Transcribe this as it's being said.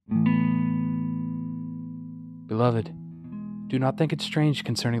Beloved, do not think it strange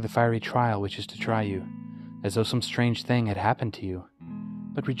concerning the fiery trial which is to try you, as though some strange thing had happened to you,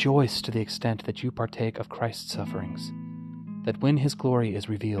 but rejoice to the extent that you partake of Christ's sufferings, that when his glory is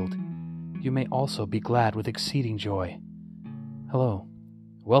revealed, you may also be glad with exceeding joy. Hello,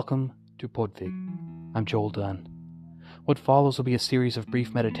 welcome to Podvig. I'm Joel Dunn. What follows will be a series of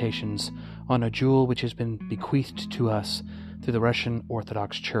brief meditations on a jewel which has been bequeathed to us through the Russian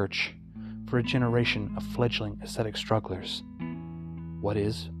Orthodox Church for a generation of fledgling ascetic strugglers. What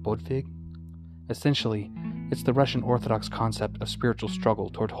is Podvig? Essentially, it's the Russian Orthodox concept of spiritual struggle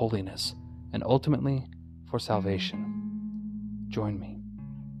toward holiness and ultimately for salvation. Join me.